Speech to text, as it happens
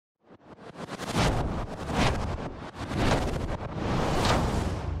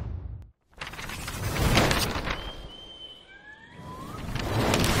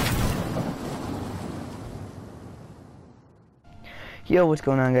Yo, what's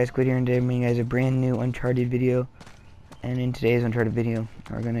going on, guys? Quid here, and today I'm bringing you guys a brand new Uncharted video. And in today's Uncharted video,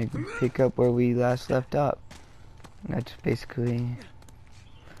 we're gonna pick up where we last left off. That's basically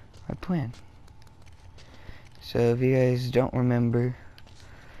our plan. So if you guys don't remember,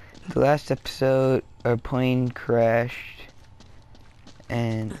 the last episode, our plane crashed.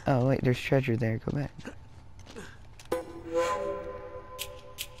 And, oh wait, there's treasure there. Go back.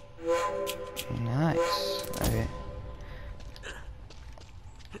 Nice. Okay.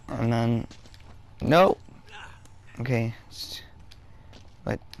 And then, no. Okay.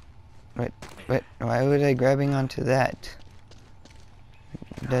 What? Why was I grabbing onto that?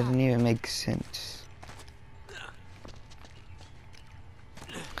 It doesn't even make sense.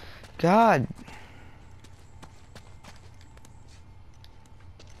 God.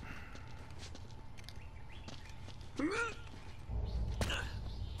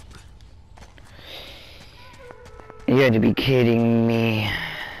 You had to be kidding me.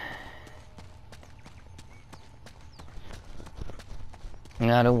 I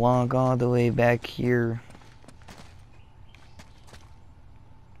gotta walk all the way back here.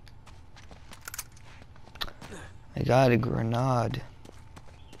 I got a grenade.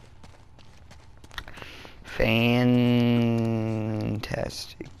 Fantastic.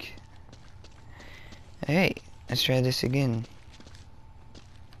 Hey, let's try this again.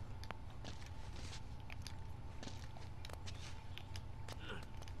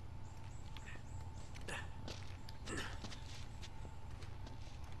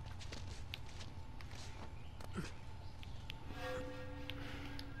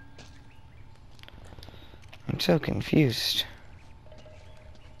 I'm so confused.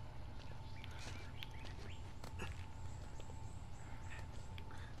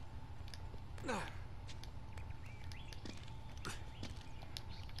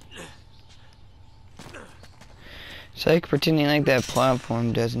 It's like pretending like that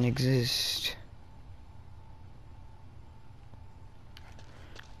platform doesn't exist.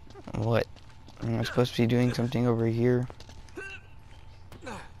 What? Am I supposed to be doing something over here?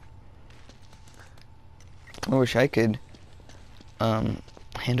 I wish I could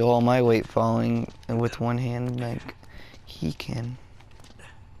handle all my weight falling with one hand like he can.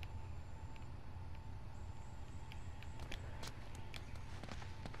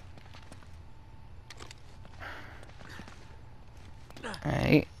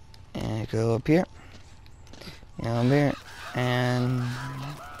 Alright, and go up here. Down there, and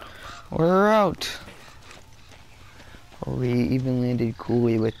we're out. We even landed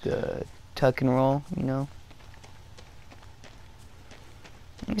coolly with the tuck and roll, you know.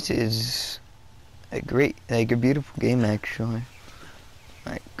 This is a great, like a beautiful game actually.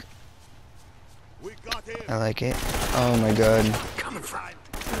 Like, I like it. Oh my god.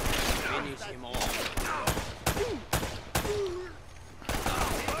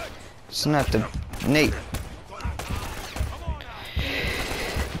 It's not the Nate.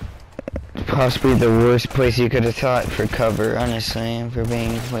 Possibly the worst place you could have thought for cover, honestly, if we're being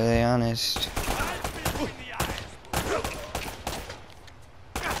completely honest.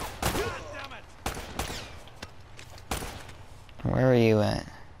 Where are you at?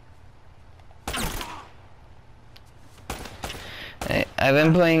 I've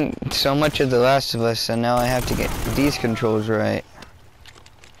been playing so much of The Last of Us, and now I have to get these controls right.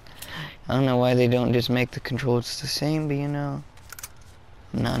 I don't know why they don't just make the controls the same, but you know,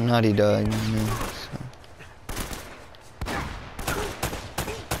 I'm not Naughty Dog, you know, so.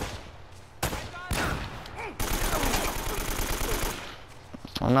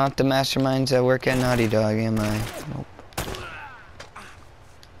 I'm not the masterminds that work at Naughty Dog, am I? Nope.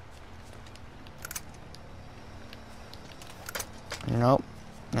 Nope.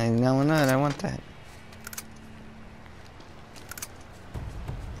 No, not. I want that.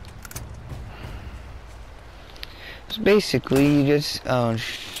 So basically, you just... Oh,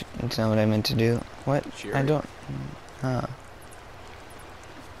 that's not what I meant to do. What? Sure. I don't... Huh.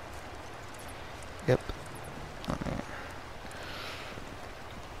 Yep.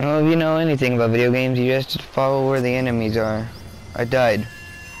 Well, if you know anything about video games, you just follow where the enemies are. I died.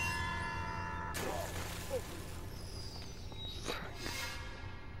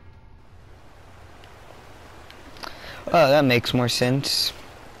 Oh, that makes more sense.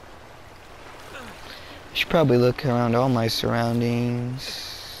 I should probably look around all my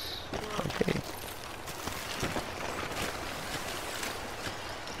surroundings. Okay.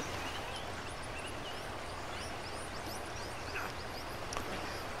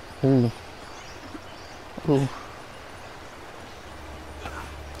 Ooh. Ooh.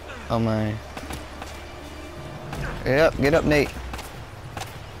 Oh my. Get up, Nate.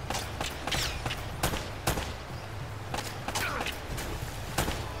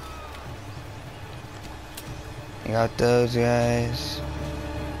 Got those guys.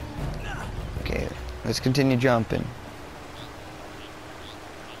 Okay, let's continue jumping.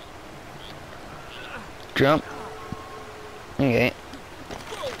 Jump. Okay.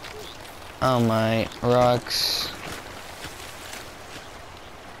 Oh my, rocks.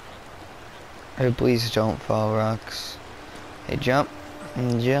 Oh, please don't fall, rocks. Hey, jump.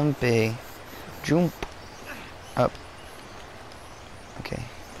 And jumpy. Jump. Up. Okay.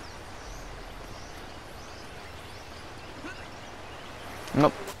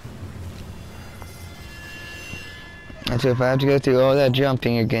 Nope. And so if I have to go through all that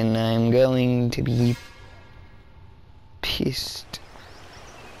jumping again, I'm going to be pissed.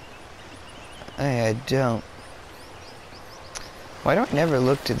 I don't. Why don't I never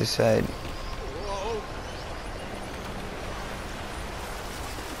look to the side?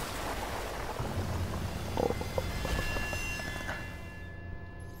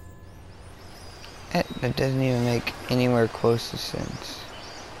 That doesn't even make anywhere close to sense.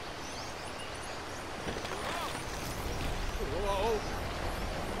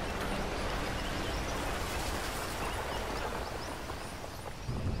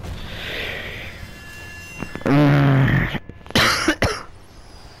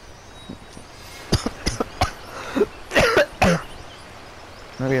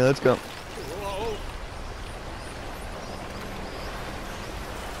 Okay, let's go.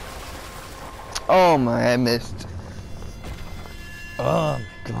 Oh my, I missed. Oh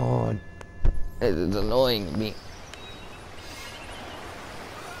my god. It is annoying me.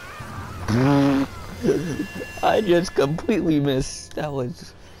 I just completely missed. That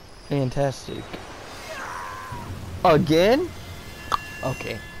was fantastic. Again?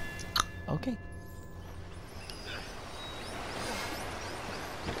 Okay. Okay.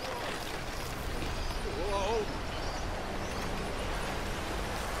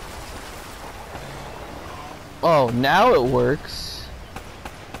 Oh, now it works.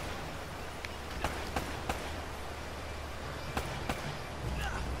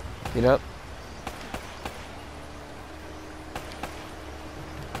 Get up.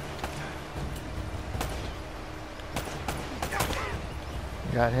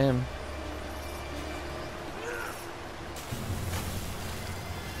 Got him.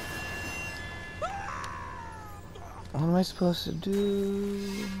 What am I supposed to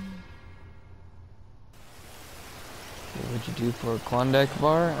do? What would you do for a Klondike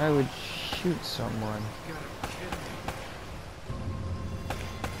bar? I would shoot someone.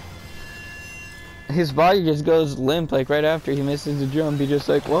 His body just goes limp, like right after he misses the jump. He's just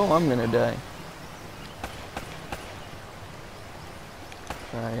like, well, I'm gonna die.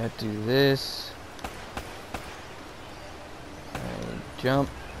 I have to do this. Alright, jump,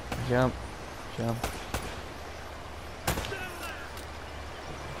 jump, jump.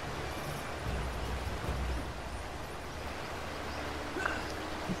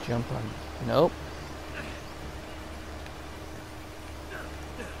 Jump on. Nope.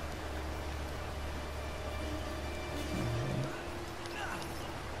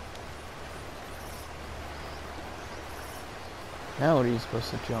 Now what are you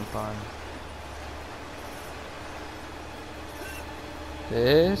supposed to jump on?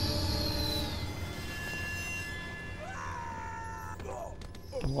 This?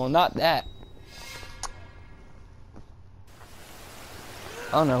 Well, not that.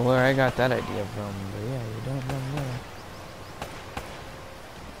 I don't know where I got that idea from, but yeah, you don't know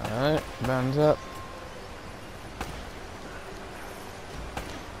where. Alright, bounds up.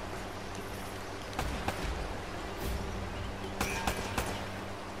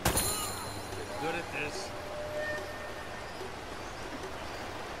 Good at this.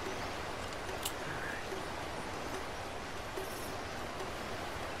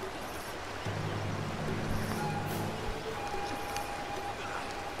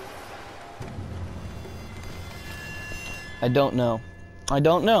 I don't know. I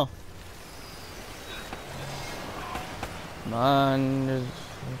don't know. Come on,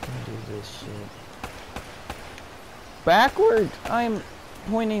 we can do this shit. Backwards! I'm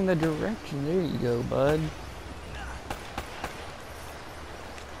pointing the direction. There you go, bud.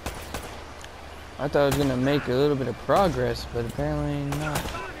 I thought I was gonna make a little bit of progress, but apparently not.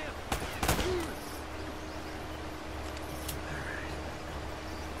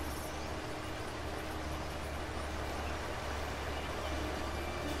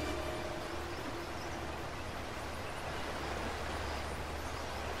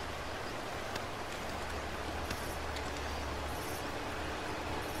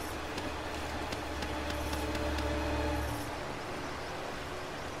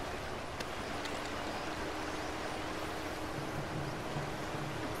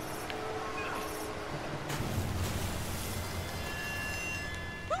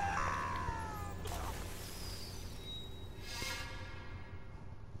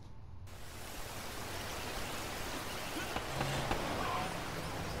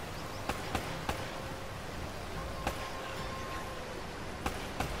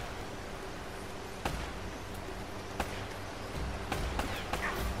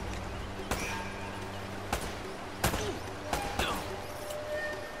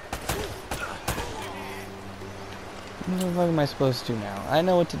 What the fuck am I supposed to do now? I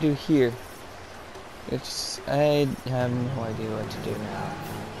know what to do here. I have no idea what to do now.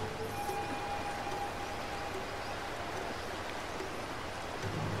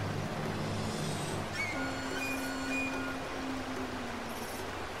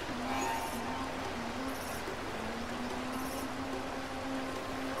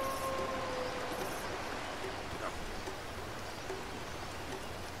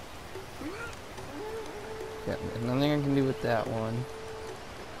 Yeah, there's nothing I can do with that one.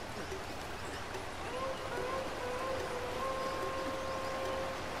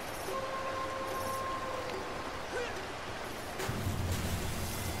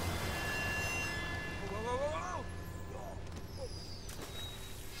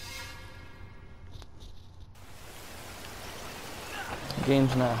 The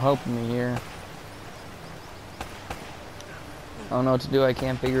game's not helping me here. I don't know what to do, I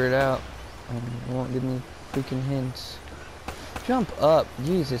can't figure it out. It won't give me freaking hints. Jump up,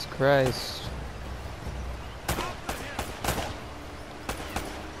 Jesus Christ.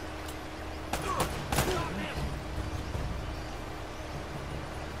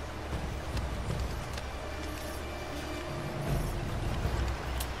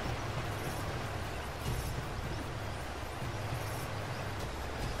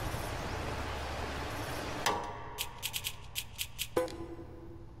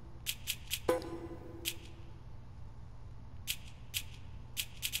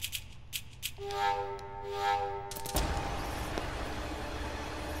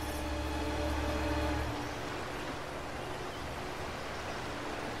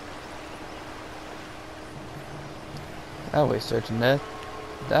 That way certain death.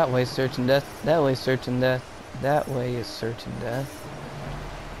 That way certain death. That way certain death. That way is certain death.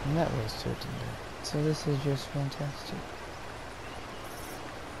 And that way is certain death. So this is just fantastic.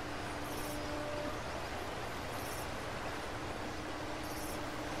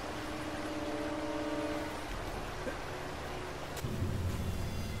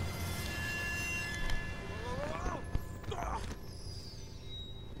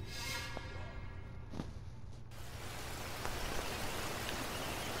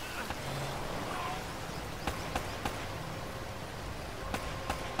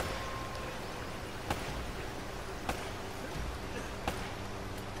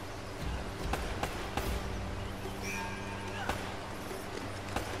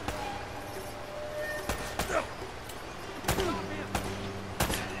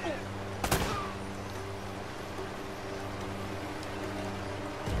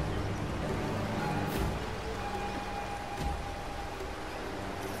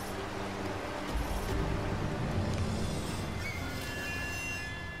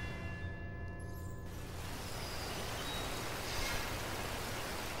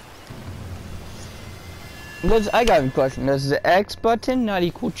 I got a question. Does the X button not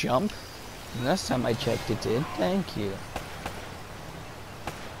equal jump? Last time I checked it did. Thank you.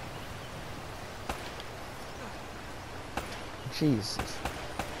 Jesus.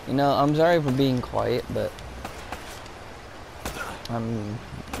 You know, I'm sorry for being quiet, but I'm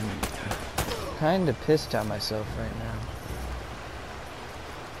kind of pissed at myself right now.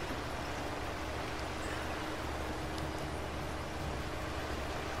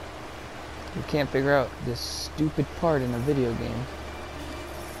 You can't figure out this stupid part in a video game.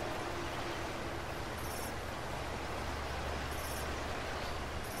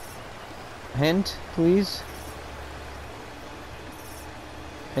 Hint, please.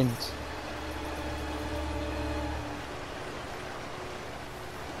 Hint.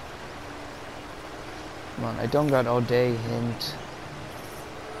 Come on, I don't got all day. Hint.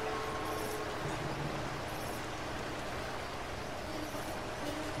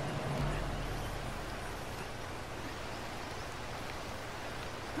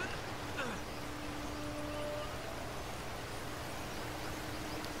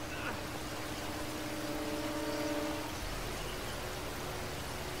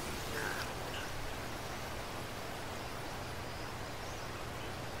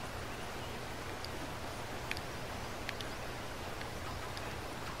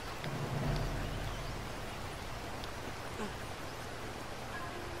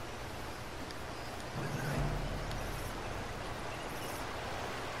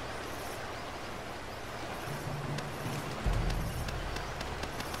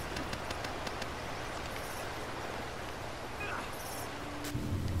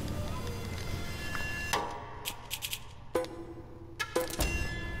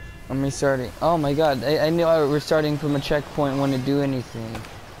 I'm restarting. Oh my god, I knew I was restarting from a checkpoint when to do anything.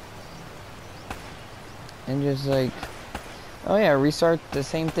 And just like, oh yeah, restart the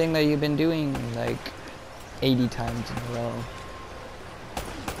same thing that you've been doing, like, 80 times in a row.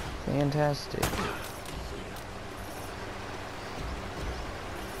 Fantastic.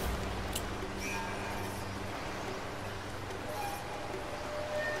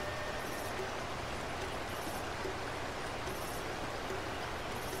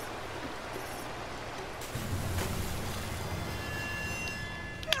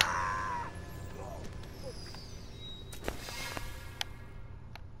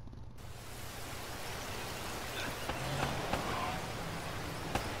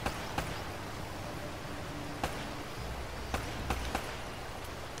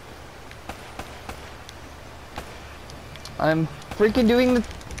 I'm freaking doing the...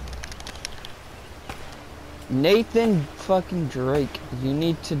 Nathan fucking Drake, you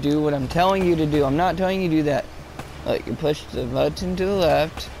need to do what I'm telling you to do. I'm not telling you to do that. Like, you push the button to the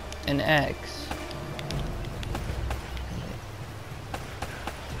left and X.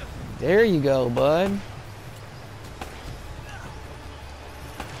 There you go, bud.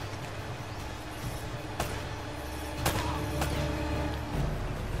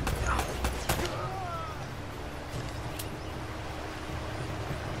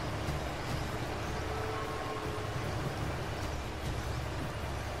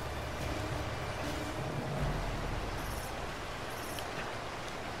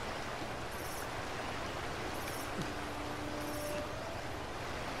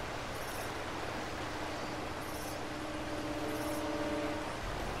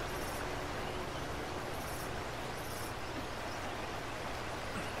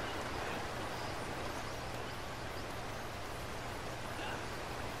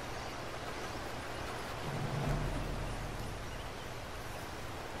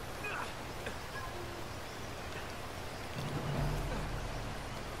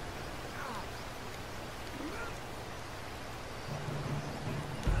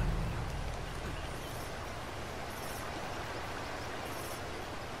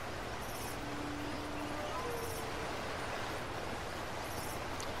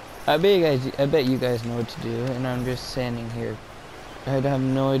 I bet you guys know what to do, and I'm just standing here. I have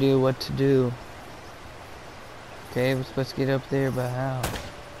no idea what to do. Okay, we're supposed to get up there, but how?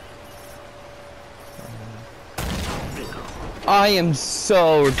 I am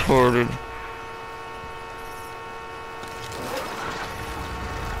so retarded.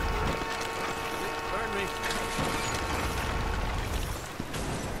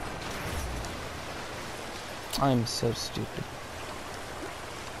 I'm so stupid.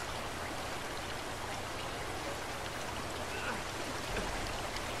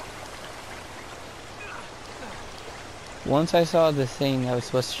 Once I saw the thing I was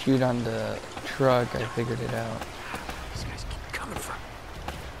supposed to shoot on the truck, I figured it out. These guys keep coming from.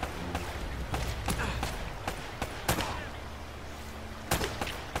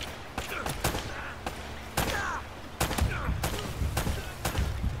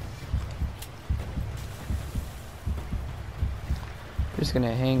 Just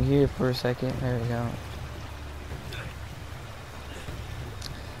gonna hang here for a second. There we go.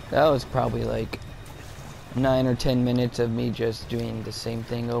 That was probably like 9 or 10 minutes of me just doing the same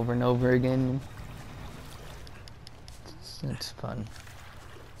thing over and over again. It's fun.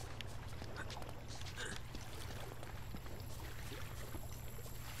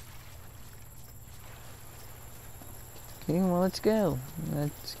 Okay, well, let's go.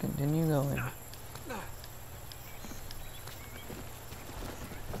 Let's continue going.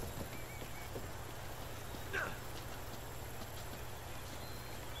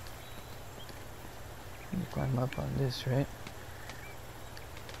 Climb up on this, right?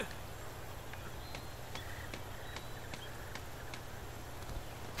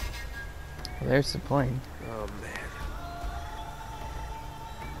 Well, there's the plane. Oh man.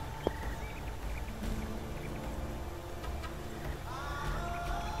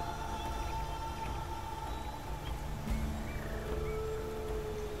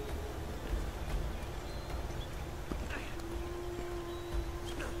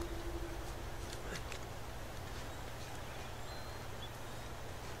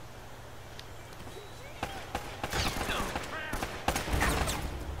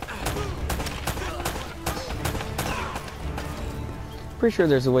 Pretty sure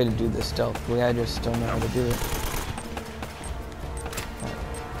there's a way to do this stealthily. I just don't know how to do it.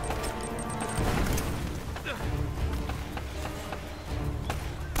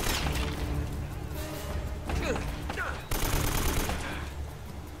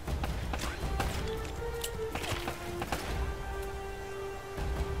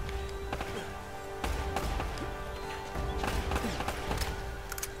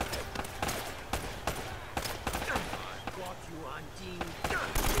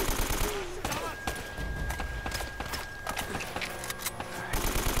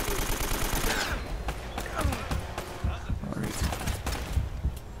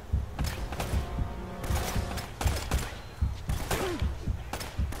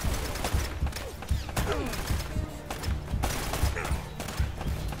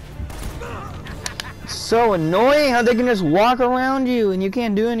 so annoying how they can just walk around you and you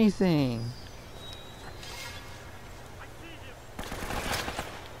can't do anything.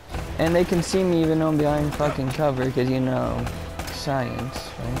 And they can see me even though I'm behind fucking cover because, you know, science,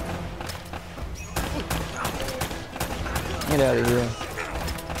 right? Get out of here.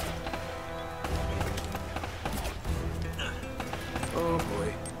 Oh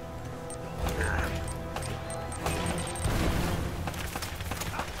boy.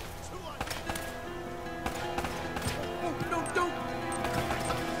 No, don't.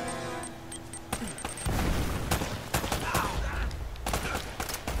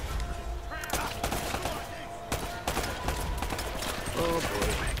 Oh boy.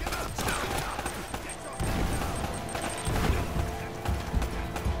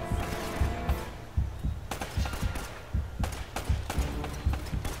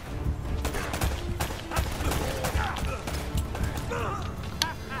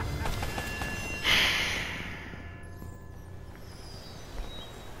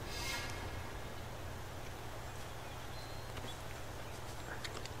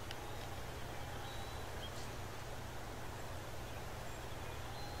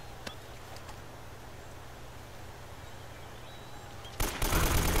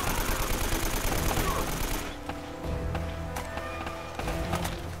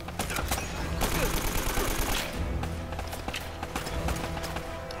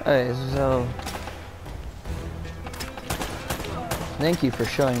 Alright, so thank you for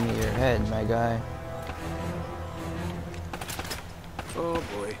showing me your head, my guy. Oh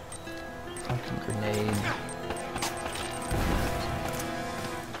boy. Fucking grenade.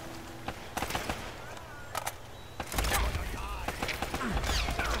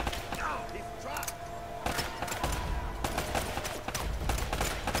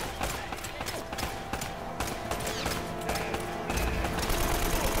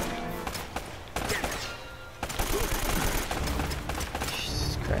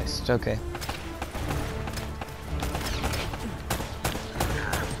 Jesus Christ, okay.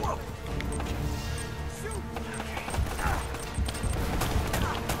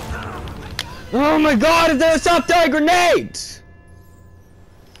 Oh my god, they're stop-throwing grenades!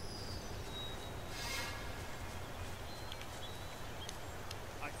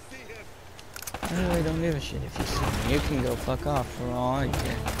 I really don't give a shit if you see me. You can go fuck off for all I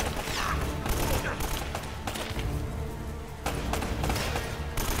care.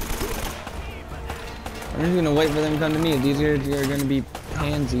 I'm just gonna wait for them to come to me. These are gonna be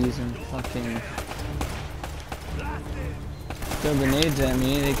pansies and fucking throw grenades at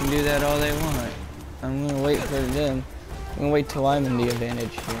me. They can do that all they want. I'm gonna wait for them. I'm gonna wait till I'm in the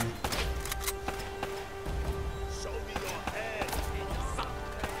advantage here.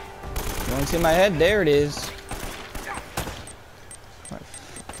 You wanna see my head? There it is. My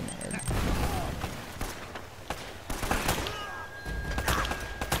fucking head.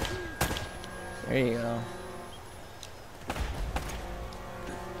 There you go.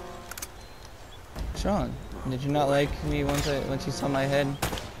 Sean, did you not like me once you saw my head?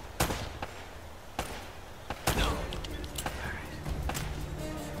 No.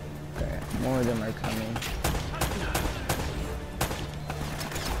 Okay, more of them are coming.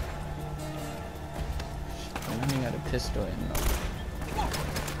 I'm running out of pistol ammo.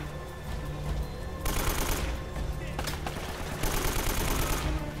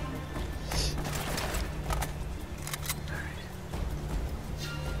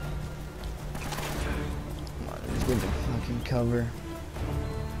 Get the fucking cover.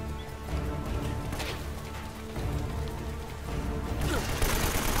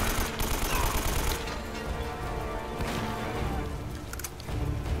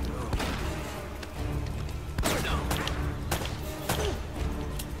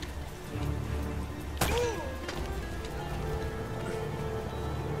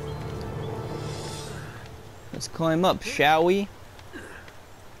 Let's climb up, shall we?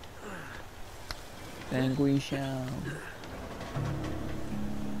 Think we shall.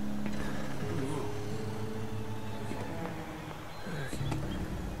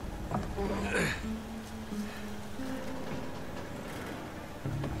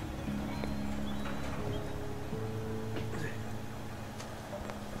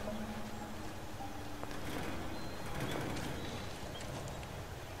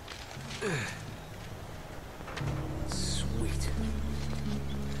 Sweet.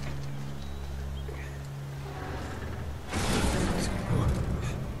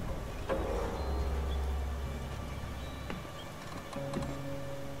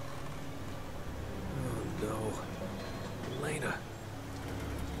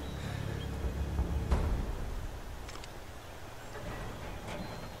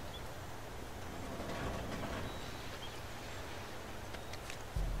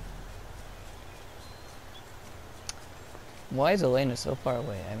 Why is Elena so far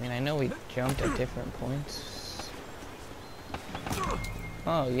away? I mean, I know we jumped at different points.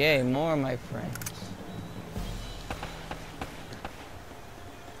 Oh, yay, more of my friends.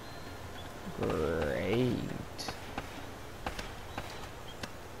 Great.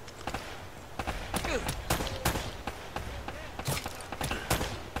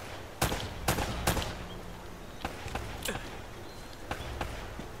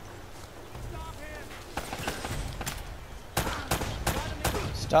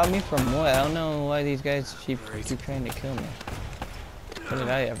 Stop me from what? I don't know why these guys keep trying to kill me. What did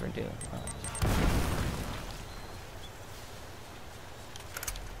I ever do? Oh.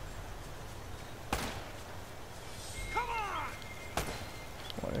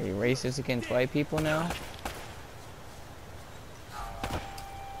 What, are you racist against white people now?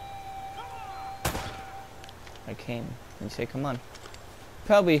 I came. You say, come on.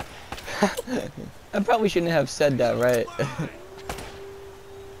 Probably. I probably shouldn't have said that, right?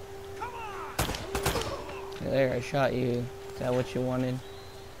 There, I shot you. Is that what you wanted?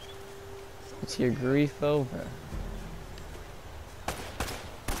 It's your grief over.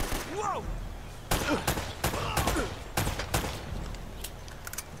 Whoa!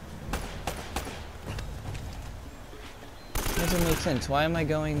 Doesn't make sense. Why am I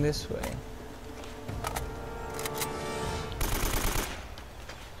going this way?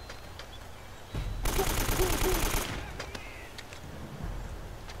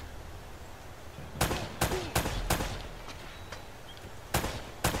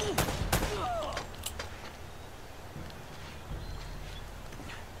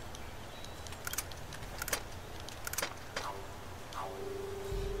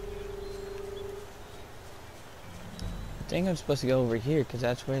 I think I'm supposed to go over here because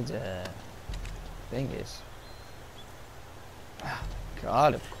that's where the thing is. Oh,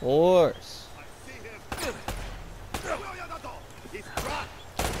 God, of course.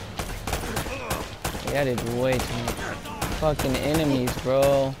 They added way too many fucking enemies,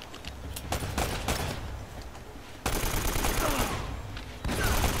 bro.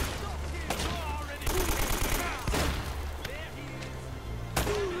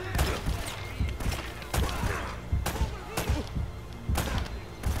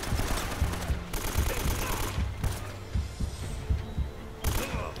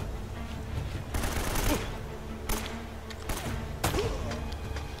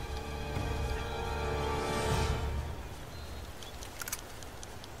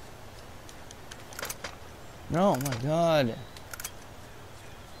 Oh my God.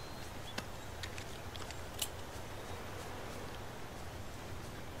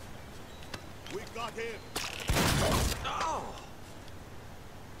 We got him. Oh.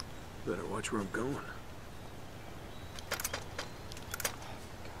 Better watch where I'm going.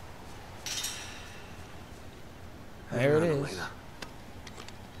 There it is. Elena.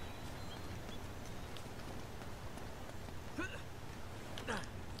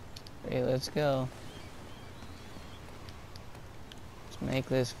 Hey, let's go. Let's make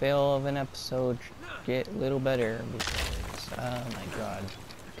this fail of an episode get a little better because, oh my God.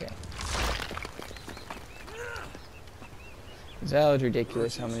 Okay. That was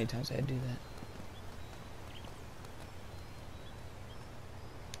ridiculous how many times I had to do that.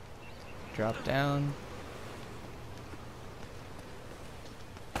 Drop down.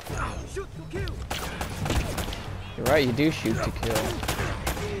 Shoot to kill. You're right, you do shoot to kill.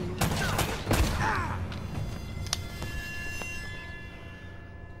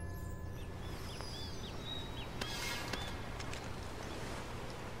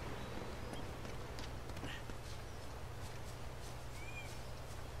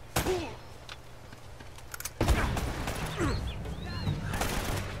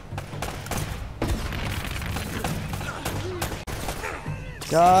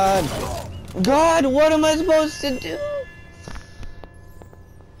 God! God, what am I supposed to do?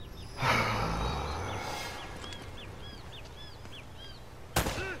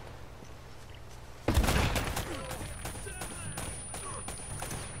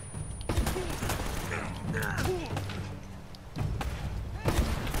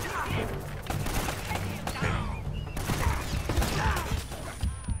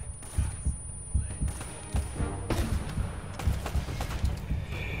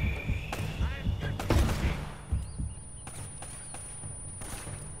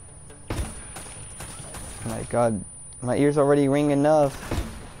 My God, my ears already ring enough.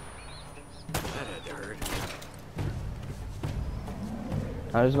 That had to hurt.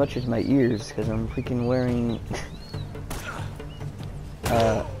 Not as much as my ears, because I'm freaking wearing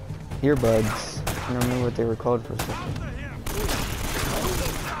earbuds. I don't remember what they were called for a second.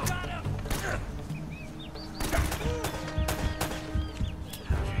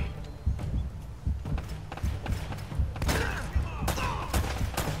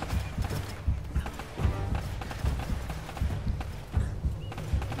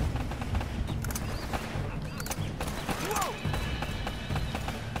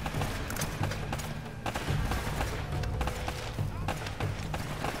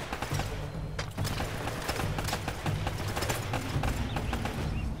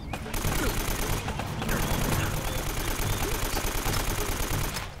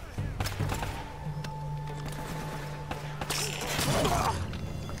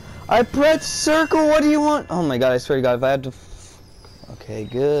 I pressed circle. What do you want? Oh my god! I swear to God, if I had to. Okay,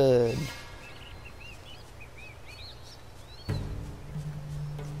 good.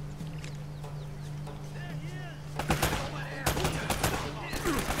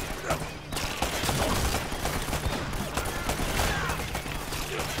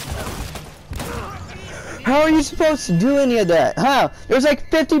 How are you supposed to do any of that? How? There's like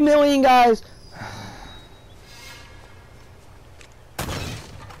 50 million guys.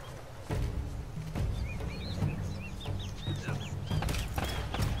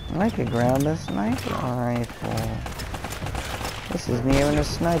 I could grab a sniper rifle. This is me having a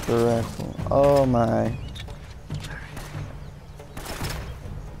sniper rifle. Oh my.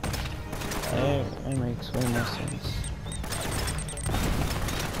 That makes way more sense.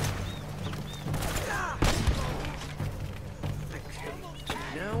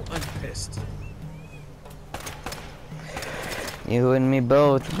 Now I'm pissed. You and me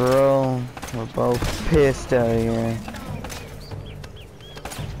both, bro. We're both pissed out here.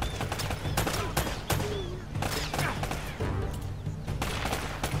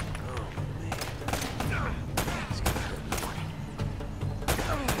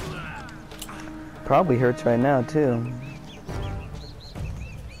 Probably hurts right now too.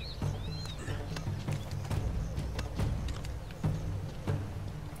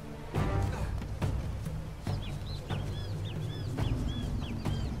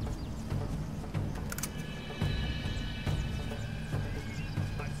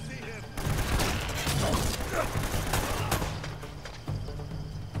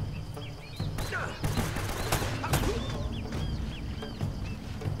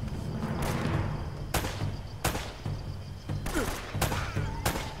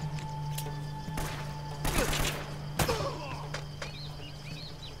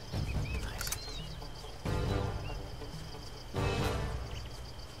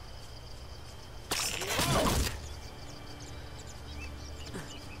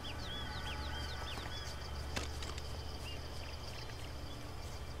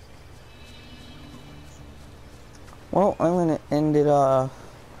 Well, I'm gonna end it off.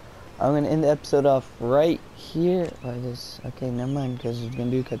 I'm gonna end the episode off right here by this. Okay, never mind, because we're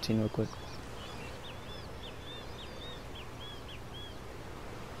gonna do a cutscene real quick.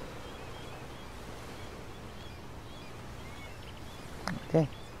 Okay.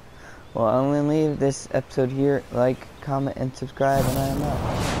 Well, I'm gonna leave this episode here. Like, comment, and subscribe, and I am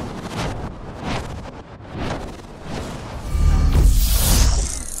out.